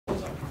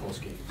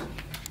most games?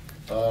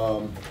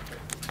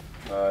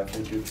 I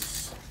think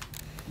it's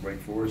Wake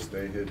Forest.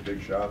 They hit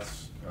big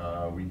shots.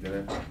 We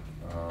didn't.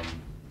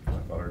 I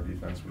thought our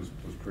defense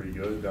was pretty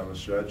good down the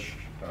stretch,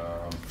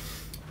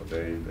 but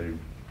they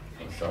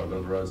shot it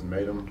over us and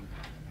made them,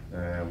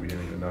 and we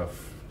didn't get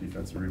enough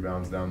defensive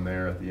rebounds down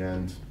there at the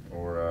end,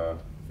 or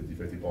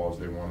 50-50 balls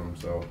they won them.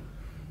 So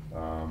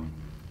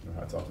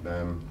hats off to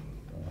them.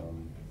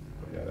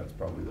 But yeah, that's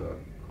probably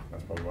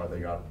why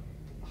they got it.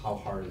 How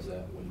hard is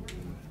that when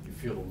you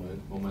feel the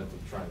momentum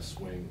trying to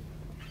swing,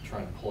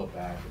 trying to pull it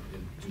back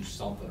and do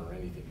something or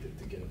anything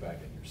to get it back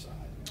on your side?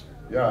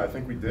 Yeah, I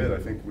think we did. I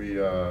think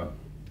I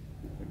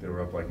think they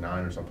were up like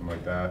 9 or something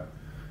like that,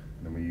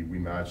 and then we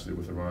matched it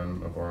with a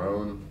run of our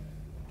own,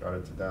 got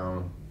it to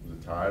down. Was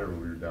it tied, or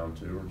we were down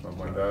 2 or something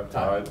like that?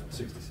 Tied.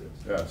 66.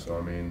 Yeah. So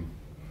I mean,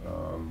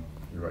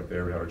 we were right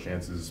there. We had our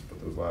chances, but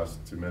those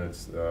last 2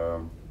 minutes,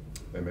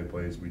 they made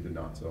plays. We did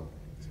not. So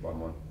it's the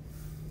bottom line.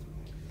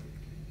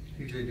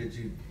 PJ, did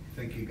you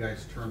think you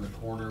guys turned the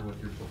corner with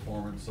your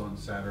performance on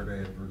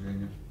Saturday at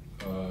Virginia?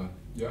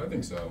 Yeah, I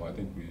think so. I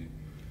think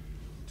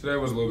today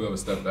was a little bit of a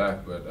step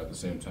back, but at the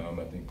same time,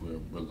 I think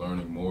we're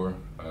learning more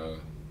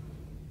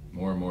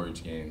and more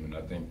each game. And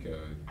I think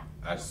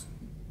as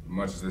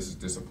much as this is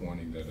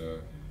disappointing,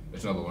 that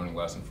it's another learning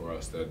lesson for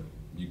us that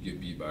you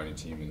get beat by any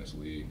team in this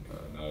league.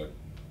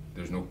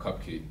 There's no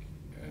cupcake,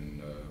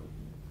 and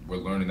we're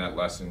learning that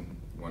lesson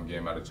one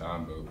game at a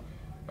time. But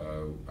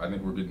I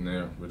think we're getting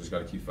there. We just got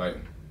to keep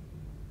fighting.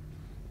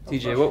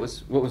 TJ,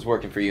 what was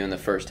working for you in the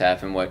first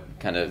half, and what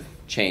kind of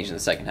changed in the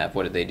second half?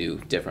 What did they do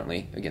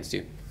differently against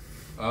you?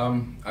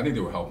 I think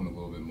they were helping a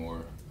little bit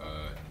more.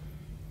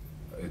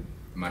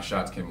 My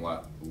shots came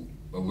a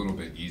little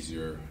bit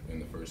easier in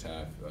the first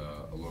half,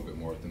 a little bit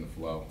more within the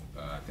flow.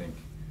 I think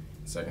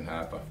the second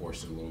half I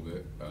forced it a little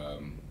bit.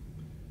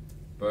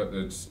 But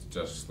it's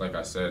just like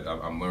I said,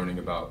 I'm learning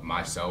about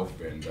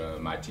myself and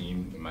my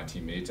team and my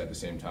teammates at the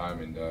same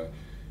time, and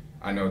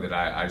I know that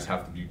I just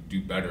have to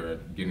do better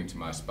at getting to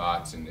my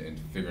spots and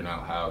figuring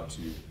out how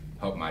to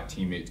help my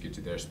teammates get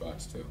to their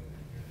spots too.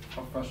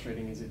 How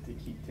frustrating is it to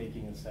keep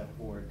taking a step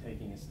forward,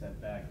 taking a step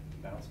back,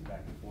 bouncing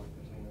back and forth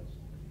between those?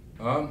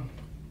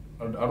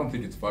 I don't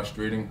think it's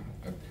frustrating.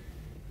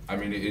 I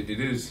mean, it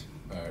is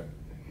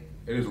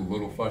a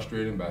little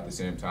frustrating, but at the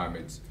same time,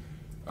 it's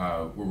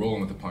we're rolling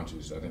with the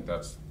punches. I think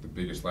that's the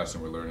biggest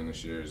lesson we're learning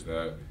this year, is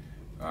that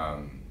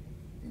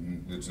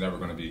it's never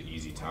going to be an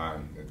easy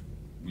time.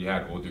 We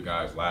had older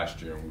guys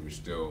last year, and we were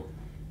still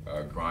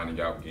grinding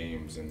out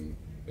games, and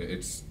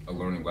it's a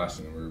learning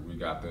lesson. And we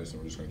got this,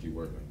 and we're just going to keep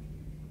working.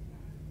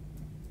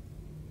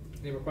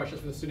 Any more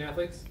questions from the student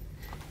athletes?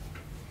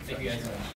 Thank you guys.